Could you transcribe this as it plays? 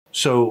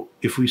So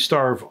if we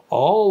starve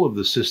all of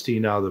the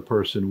cysteine out of the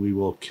person, we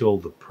will kill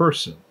the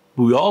person.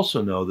 We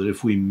also know that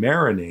if we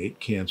marinate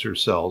cancer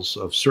cells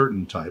of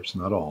certain types,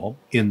 not all,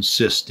 in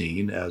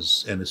cysteine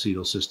as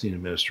N-Acetylcysteine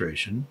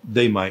administration,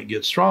 they might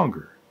get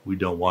stronger. We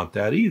don't want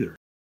that either.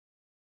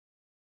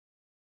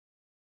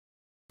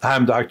 Hi,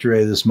 I'm Dr.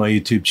 A. This is my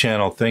YouTube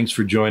channel. Thanks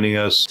for joining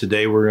us.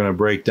 Today we're going to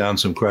break down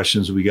some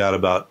questions we got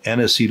about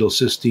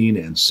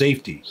N-Acetylcysteine and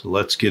safety. So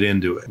let's get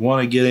into it. I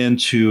want to get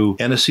into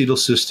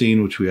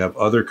N-Acetylcysteine, which we have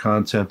other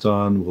content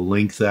on. We'll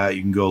link that.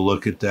 You can go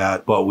look at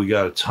that. But we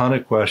got a ton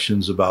of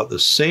questions about the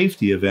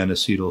safety of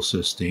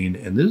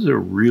N-Acetylcysteine, and this is a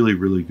really,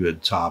 really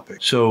good topic.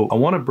 So I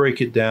want to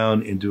break it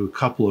down into a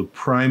couple of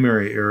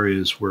primary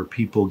areas where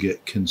people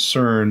get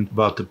concerned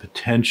about the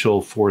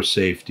potential for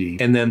safety,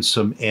 and then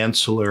some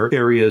ancillary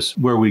areas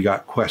where we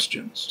got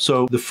questions.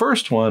 So the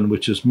first one,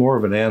 which is more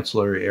of an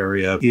ancillary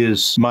area,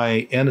 is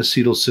my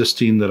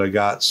N-Acetylcysteine that I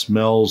got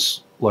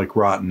smells like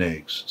rotten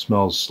eggs. It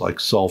smells like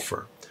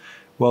sulfur.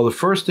 Well, the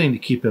first thing to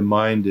keep in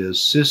mind is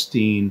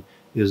cysteine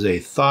is a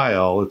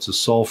thiol. It's a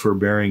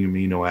sulfur-bearing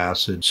amino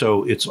acid,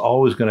 so it's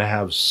always going to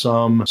have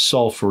some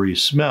sulfury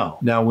smell.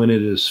 Now, when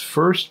it is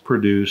first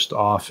produced,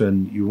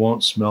 often you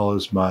won't smell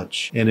as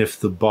much, and if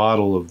the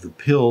bottle of the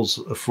pills,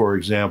 for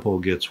example,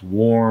 gets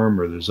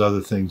warm or there's other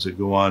things that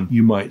go on,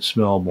 you might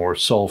smell more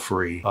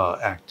sulfury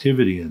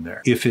activity in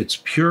there. If it's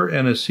pure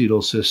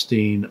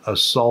N-Acetylcysteine, a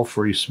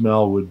sulfury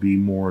smell would be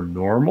more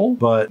normal,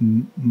 but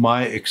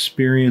my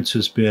experience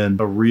has been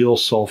a real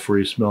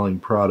sulfury smelling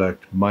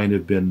product might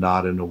have been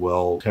not in a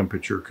well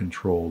temperature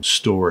controlled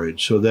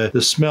storage. So that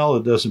the smell,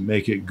 it doesn't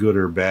make it good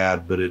or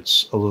bad, but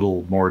it's a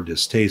little more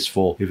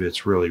distasteful if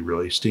it's really,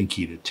 really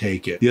stinky to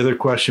take it. The other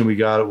question we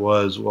got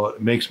was, well,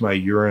 it makes my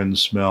urine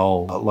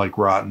smell like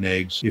rotten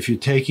eggs. If you're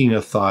taking a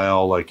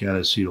thiol like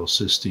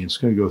N-Acetylcysteine, it's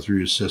going to go through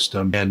your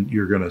system and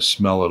you're going to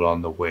smell it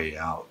on the way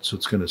out. So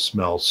it's going to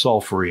smell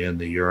sulfury in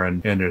the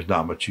urine, and there's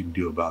not much you can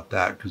do about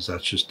that because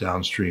that's just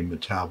downstream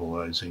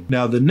metabolizing.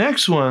 Now, the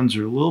next ones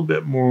are a little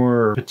bit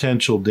more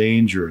potential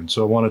danger, and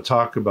so I want to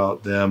talk about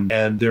them,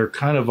 and they're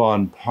kind of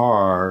on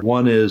par.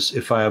 One is,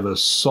 if I have a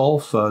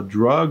sulfa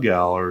drug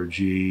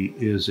allergy,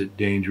 is it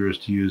dangerous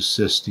to use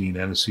cysteine,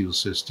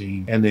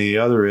 N-Acetylcysteine? And the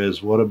other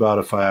is, what about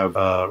if I have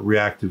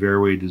reactive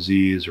airway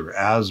disease or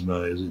asthma?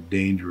 Is it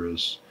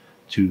dangerous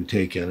to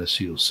take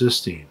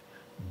N-Acetylcysteine?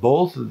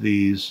 Both of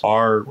these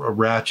are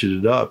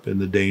ratcheted up in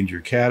the danger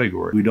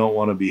category. We don't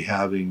want to be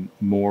having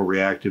more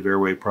reactive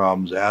airway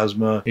problems,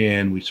 asthma,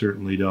 and we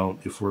certainly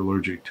don't, if we're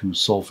allergic to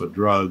sulfa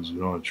drugs, we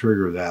don't want to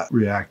trigger that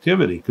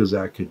reactivity because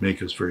that could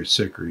make us very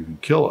sick or even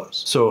kill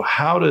us. So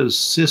how does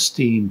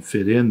cysteine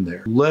fit in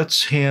there?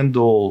 Let's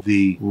handle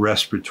the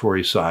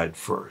respiratory side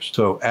first.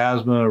 So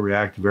asthma,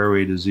 reactive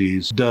airway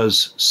disease,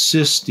 does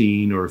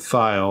cysteine or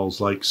thiols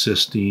like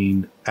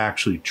cysteine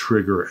actually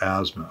trigger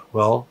asthma?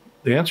 Well,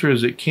 the answer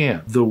is it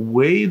can. The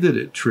way that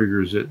it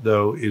triggers it,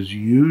 though, is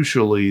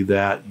usually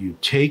that you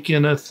take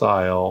in a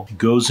thiol,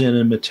 goes in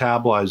and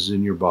metabolizes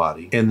in your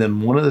body. And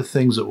then one of the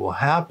things that will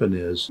happen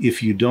is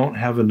if you don't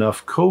have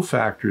enough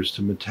cofactors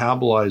to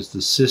metabolize the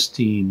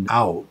cysteine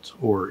out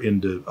or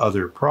into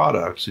other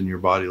products in your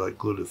body like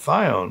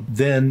glutathione,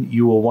 then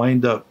you will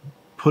wind up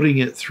putting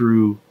it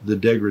through the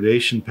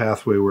degradation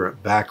pathway where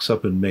it backs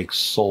up and makes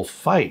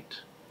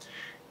sulfite.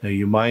 Now,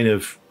 you might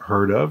have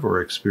heard of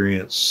or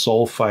experienced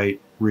sulfite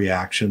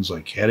reactions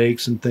like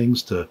headaches and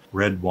things to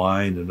red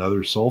wine and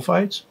other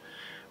sulfites.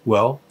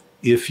 Well,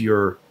 if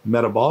your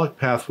metabolic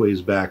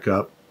pathways back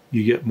up,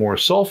 you get more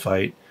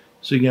sulfite,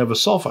 so you can have a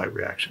sulfite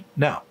reaction.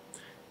 Now,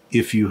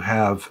 if you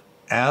have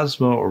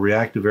asthma or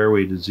reactive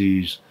airway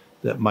disease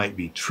that might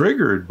be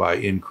triggered by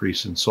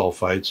increase in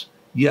sulfites,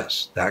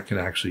 yes, that can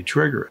actually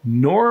trigger it.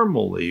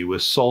 Normally,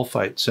 with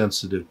sulfite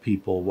sensitive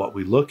people, what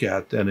we look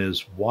at then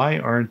is, why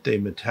aren't they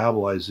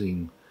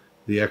metabolizing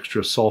the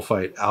extra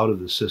sulfite out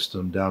of the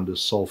system down to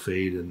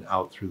sulfate and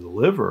out through the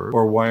liver?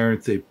 Or why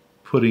aren't they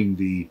putting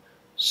the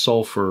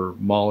sulfur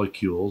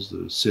molecules, the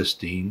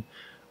cysteine,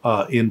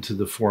 into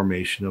the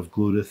formation of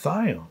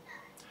glutathione?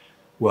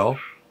 Well,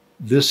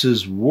 this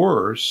is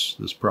worse,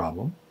 this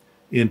problem,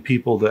 in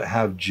people that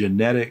have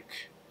genetic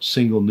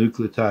single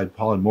nucleotide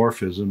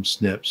polymorphism,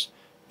 SNPs,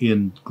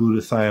 in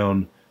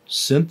glutathione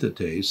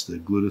synthetase, the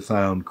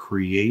glutathione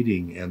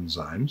creating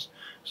enzymes.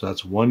 So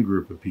that's one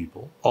group of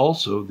people.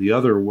 Also, the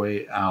other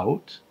way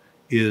out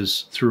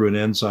is through an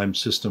enzyme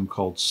system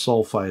called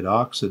sulfite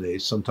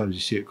oxidase. Sometimes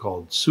you see it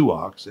called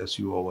SUOX,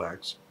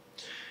 S-U-O-X.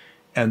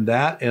 And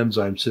that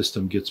enzyme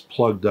system gets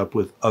plugged up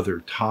with other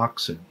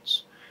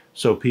toxins.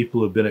 So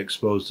people who've been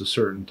exposed to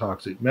certain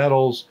toxic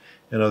metals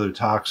and other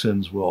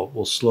toxins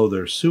will slow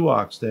their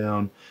SUOX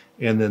down,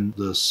 and then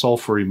the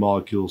sulfury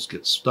molecules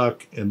get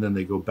stuck, and then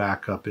they go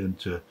back up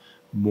into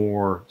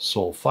more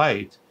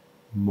sulfite,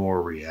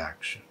 more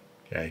reaction.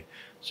 Okay,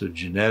 so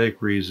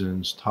genetic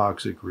reasons,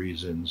 toxic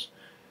reasons.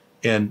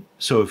 And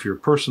so if you're a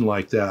person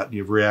like that,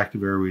 you have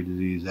reactive airway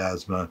disease,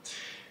 asthma,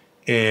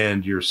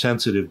 and you're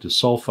sensitive to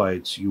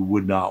sulfites, you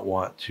would not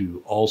want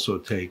to also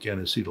take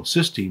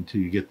N-Acetylcysteine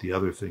till you get the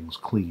other things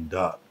cleaned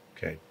up.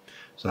 Okay,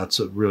 So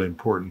that's a really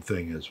important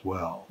thing as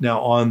well.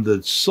 Now, on the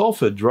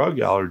sulfa drug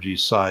allergy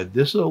side,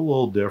 this is a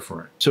little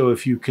different. So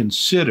if you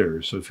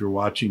consider, so if you're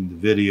watching the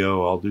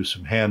video, I'll do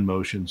some hand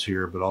motions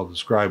here, but I'll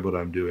describe what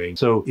I'm doing.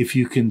 So if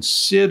you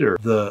consider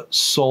the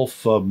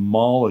sulfa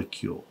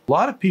molecule, a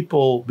lot of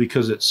people,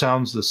 because it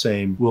sounds the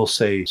same, will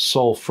say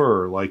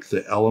sulfur, like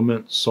the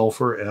element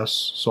sulfur,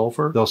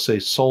 sulfur. They'll say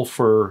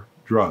sulfur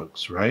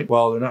drugs, right?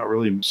 Well, they're not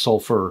really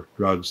sulfur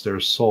drugs,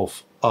 they're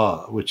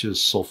which is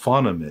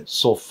sulfonamide.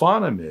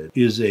 Sulfonamide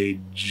is a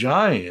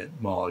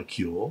giant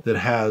molecule that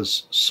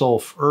has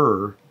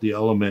sulfur, the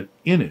element,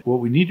 in it.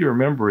 What we need to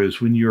remember is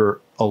when you're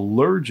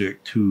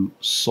allergic to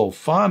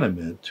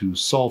sulfonamide, to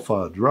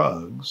sulfa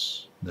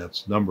drugs,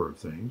 that's a number of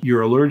things,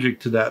 you're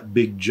allergic to that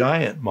big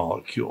giant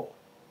molecule.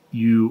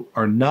 You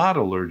are not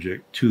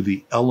allergic to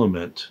the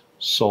element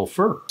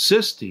sulfur.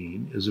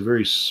 Cysteine is a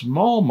very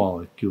small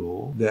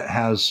molecule that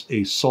has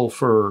a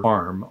sulfur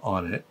arm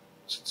on it.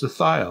 It's a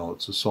thiol.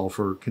 It's a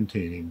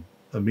sulfur-containing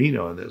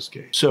amino in this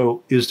case.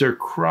 So is there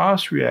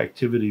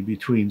cross-reactivity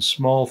between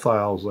small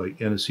thiols like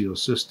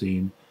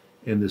N-Acetylcysteine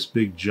and this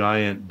big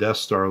giant Death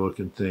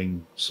Star-looking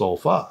thing,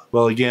 sulfa?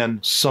 Well, again,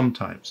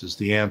 sometimes is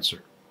the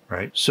answer,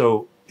 right?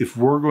 So if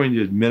we're going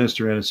to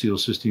administer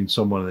N-Acetylcysteine to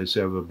someone and they say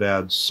I have a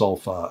bad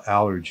sulfa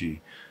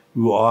allergy,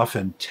 we will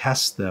often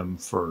test them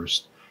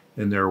first,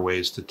 and there are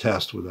ways to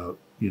test without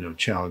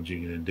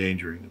challenging and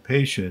endangering the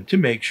patient to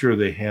make sure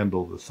they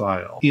handle the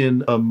thiol.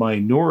 In a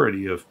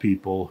minority of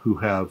people who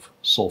have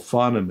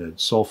sulfonamide,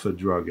 sulfa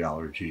drug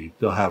allergy,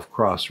 they'll have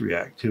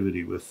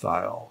cross-reactivity with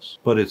thiols,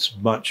 but it's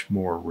much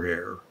more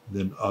rare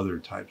than other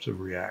types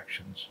of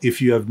reactions.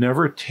 If you have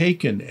never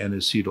taken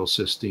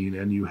N-Acetylcysteine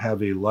and you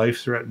have a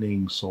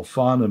life-threatening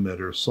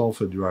sulfonamide or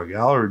sulfa drug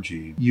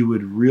allergy, you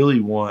would really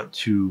want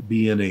to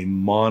be in a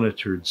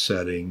monitored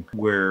setting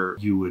where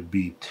you would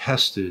be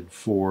tested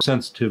for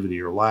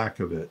sensitivity or lack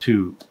of it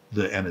to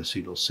the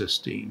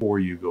N-Acetylcysteine before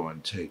you go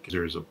and take it.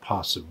 There's a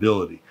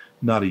possibility,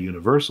 not a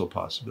universal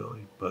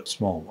possibility, but a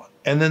small one.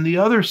 And then the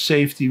other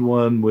safety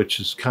one, which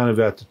is kind of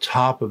at the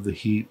top of the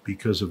heap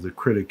because of the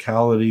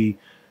criticality,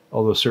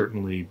 although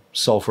certainly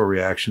sulfa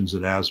reactions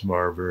in asthma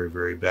are very,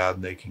 very bad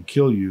and they can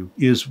kill you,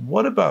 is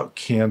what about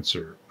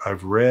cancer?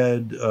 I've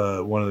read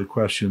one of the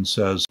questions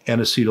says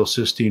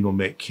N-Acetylcysteine will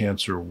make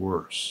cancer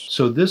worse.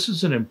 So this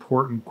is an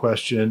important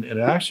question, and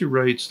it actually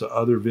relates to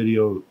other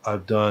video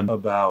I've done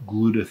about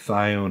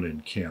glutathione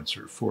in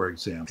cancer, for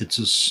example. It's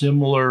a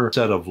similar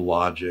set of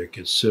logic.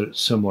 It's a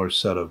similar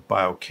set of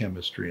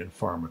biochemistry and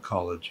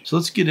pharmacology. So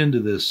let's get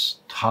into this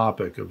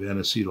topic of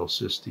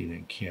N-Acetylcysteine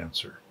in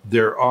cancer.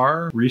 There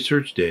are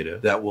research data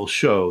that will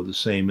show the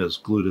same as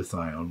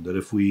glutathione, that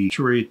if we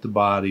saturate the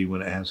body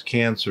when it has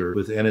cancer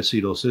with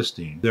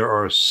N-Acetylcysteine, there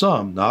are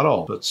some, not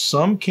all, but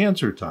some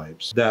cancer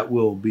types that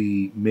will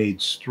be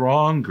made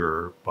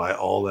stronger by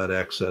all that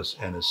excess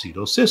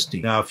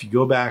N-Acetylcysteine. Now, if you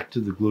go back to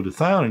the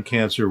glutathione in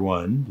cancer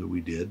one that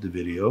we did, the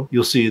video,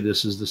 you'll see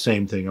this is the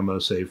same thing I'm going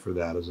to say for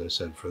that as I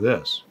said for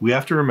this. We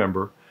have to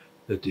remember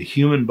that the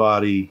human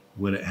body,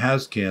 when it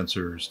has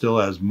cancer, still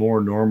has more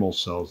normal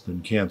cells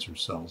than cancer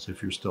cells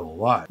if you're still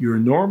alive. Your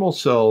normal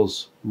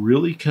cells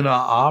really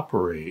cannot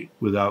operate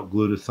without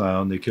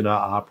glutathione. They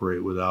cannot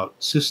operate without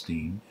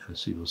cysteine,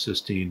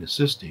 acetylcysteine,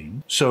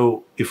 cysteine.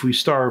 So if we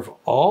starve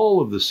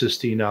all of the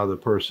cysteine out of the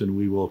person,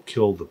 we will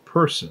kill the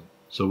person.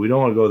 So we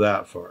don't want to go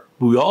that far.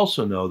 But we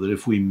also know that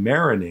if we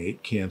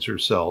marinate cancer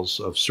cells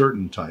of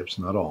certain types,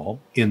 not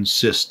all, in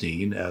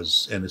cysteine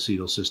as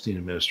N-Acetylcysteine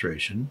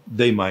administration,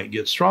 they might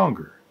get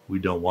stronger. We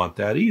don't want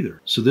that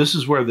either. So this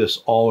is where this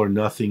all or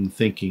nothing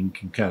thinking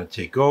can kind of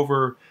take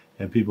over,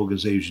 and people can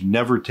say you should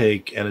never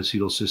take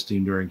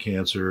N-Acetylcysteine during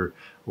cancer,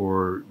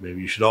 or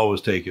maybe you should always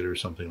take it or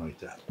something like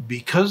that.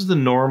 Because the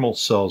normal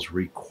cells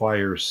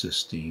require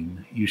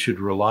cysteine, you should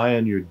rely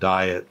on your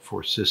diet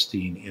for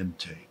cysteine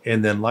intake.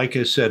 And then, like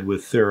I said,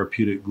 with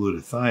therapeutic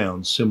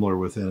glutathione, similar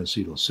with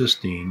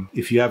N-Acetylcysteine,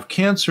 if you have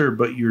cancer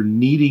but you're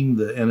needing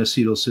the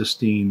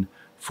N-Acetylcysteine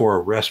for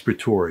a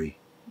respiratory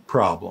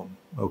problem,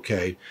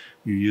 okay,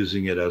 you're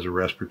using it as a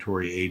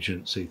respiratory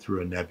agent, say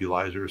through a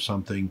nebulizer or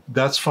something,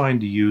 that's fine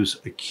to use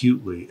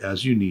acutely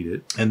as you need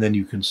it, and then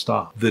you can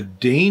stop. The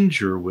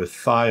danger with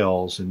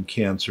thiols in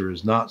cancer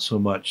is not so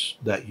much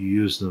that you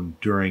use them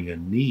during a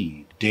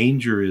need.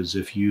 Danger is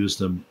if you use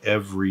them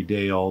every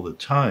day all the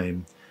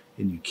time,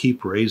 and you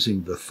keep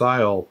raising the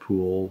thiol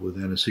pool with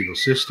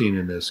N-Acetylcysteine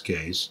in this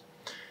case,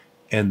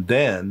 and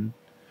then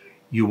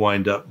you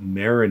wind up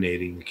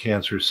marinating the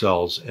cancer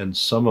cells, and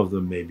some of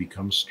them may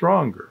become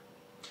stronger.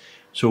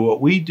 So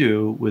what we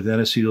do with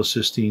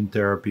N-Acetylcysteine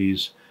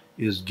therapies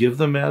is give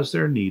them as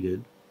they're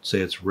needed,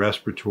 say it's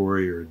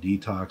respiratory or a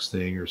detox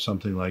thing or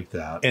something like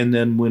that. And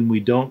then when we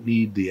don't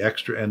need the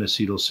extra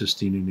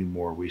N-Acetylcysteine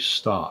anymore, we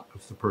stop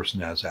if the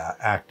person has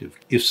active.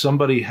 If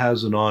somebody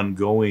has an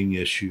ongoing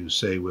issue,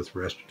 say with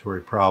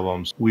respiratory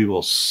problems, we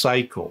will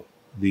cycle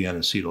the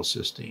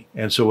N-Acetylcysteine.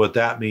 And so what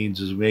that means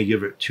is we may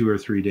give it 2 or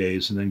 3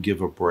 days and then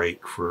give a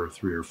break for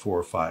 3 or 4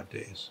 or 5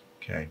 days,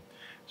 okay?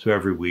 So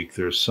every week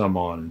there's some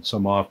on and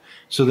some off.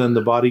 So then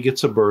the body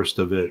gets a burst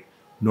of it,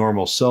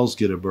 normal cells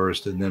get a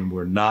burst, and then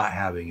we're not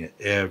having it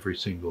every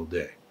single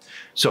day.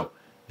 So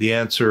the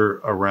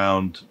answer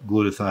around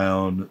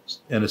glutathione,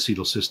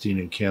 N-acetylcysteine,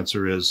 and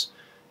cancer is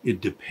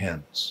it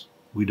depends.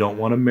 We don't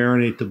want to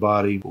marinate the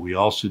body, but we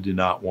also do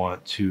not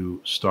want to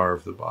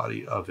starve the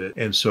body of it.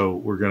 And so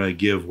we're going to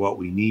give what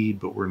we need,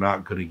 but we're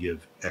not going to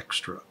give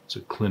extra. It's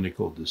a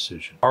clinical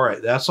decision. All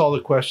right, that's all the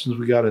questions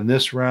we got in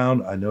this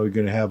round. I know you're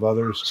going to have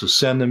others, so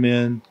send them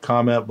in,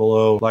 comment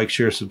below, like,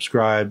 share,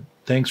 subscribe.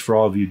 Thanks for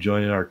all of you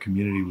joining our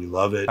community. We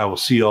love it. I will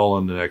see you all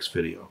in the next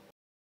video.